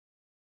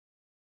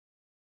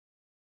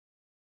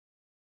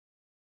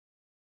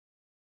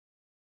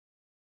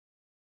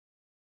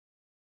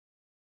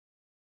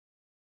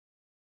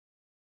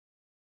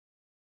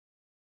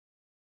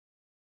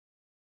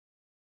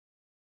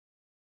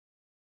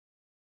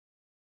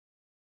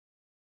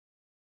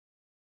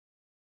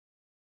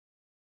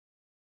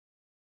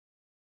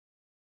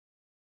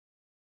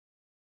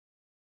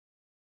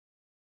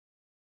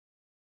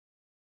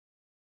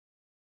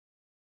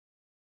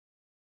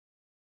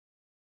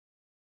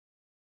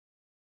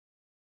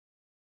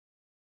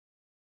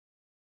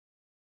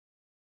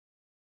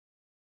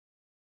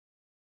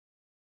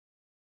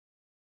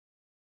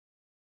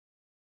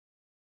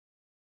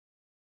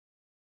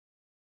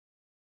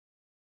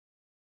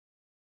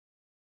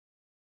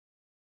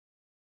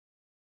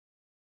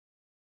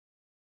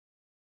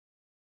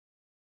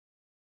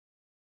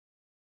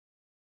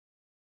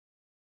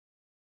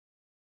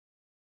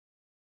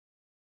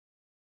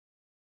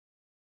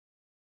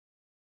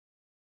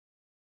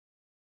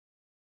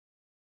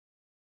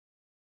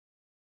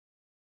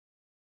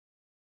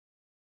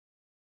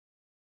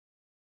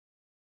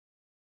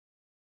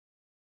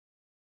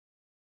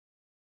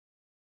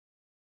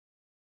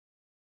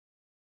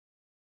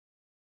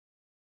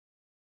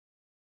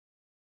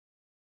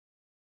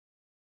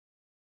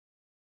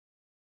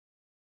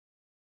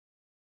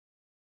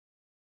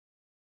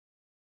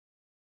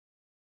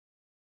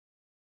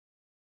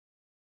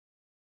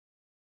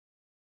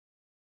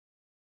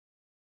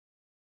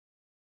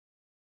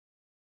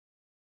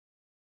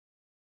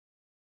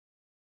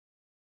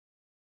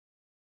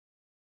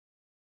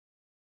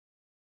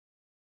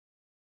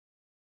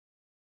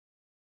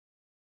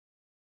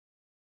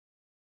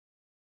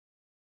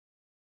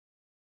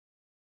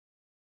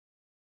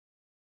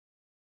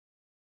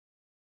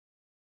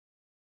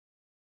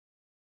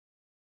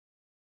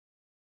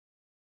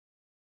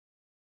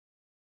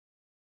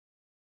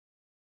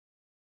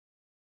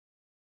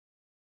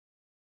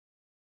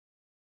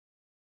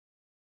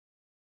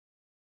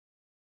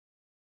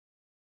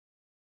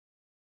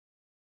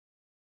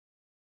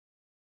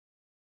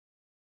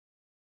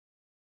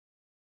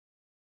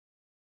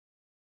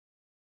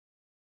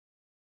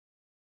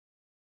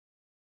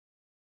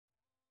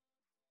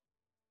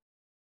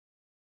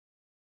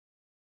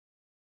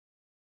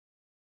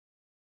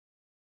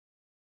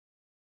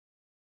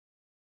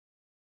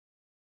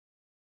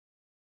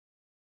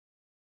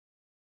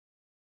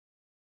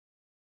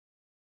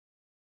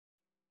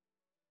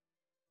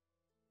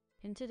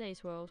In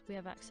today's world, we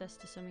have access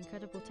to some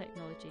incredible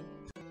technology.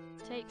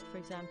 Take, for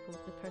example,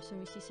 the person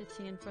we see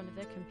sitting in front of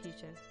their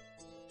computer.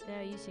 They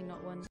are using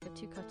not one, but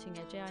two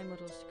cutting-edge AI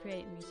models to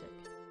create music.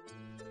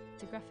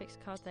 The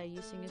graphics card they're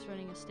using is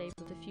running a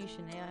stable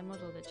Diffusion AI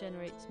model that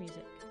generates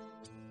music.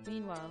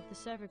 Meanwhile, the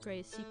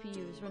server-grade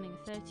CPU is running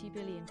a 30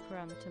 billion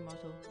parameter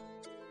model.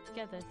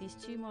 Together, these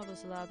two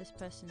models allow this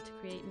person to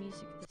create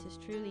music that is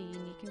truly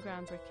unique and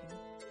groundbreaking.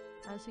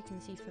 As we can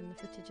see from the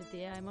footage of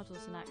the AI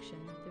models in action,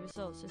 the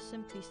results are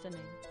simply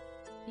stunning.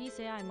 These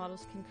AI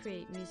models can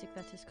create music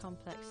that is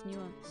complex,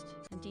 nuanced,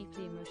 and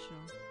deeply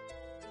emotional.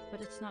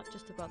 But it's not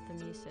just about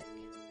the music.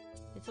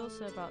 It's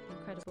also about the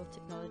incredible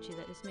technology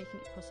that is making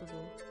it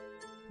possible.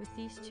 With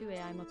these two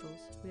AI models,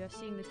 we are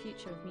seeing the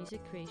future of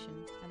music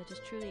creation, and it is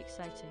truly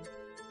exciting.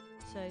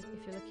 So, if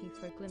you're looking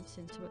for a glimpse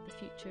into what the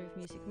future of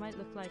music might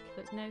look like,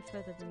 look no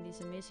further than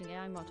these amazing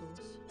AI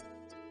models.